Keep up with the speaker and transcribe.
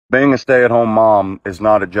Being a stay-at-home mom is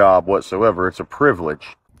not a job whatsoever. It's a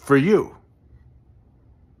privilege. For you.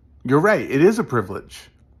 You're right. It is a privilege.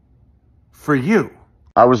 For you.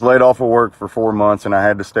 I was laid off of work for 4 months and I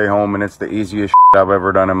had to stay home, and it's the easiest I've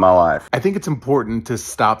ever done in my life. I think it's important to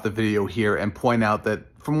stop the video here and point out that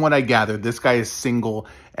from what I gathered, this guy is single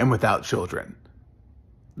and without children.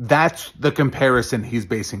 That's the comparison he's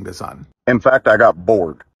basing this on. In fact, I got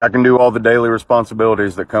bored. I can do all the daily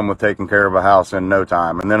responsibilities that come with taking care of a house in no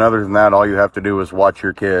time. And then other than that, all you have to do is watch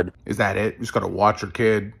your kid. Is that it? You just got to watch your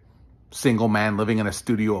kid? Single man living in a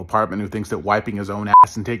studio apartment who thinks that wiping his own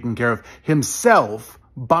ass and taking care of himself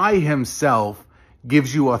by himself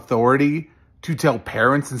gives you authority to tell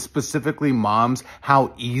parents, and specifically moms,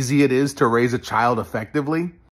 how easy it is to raise a child effectively?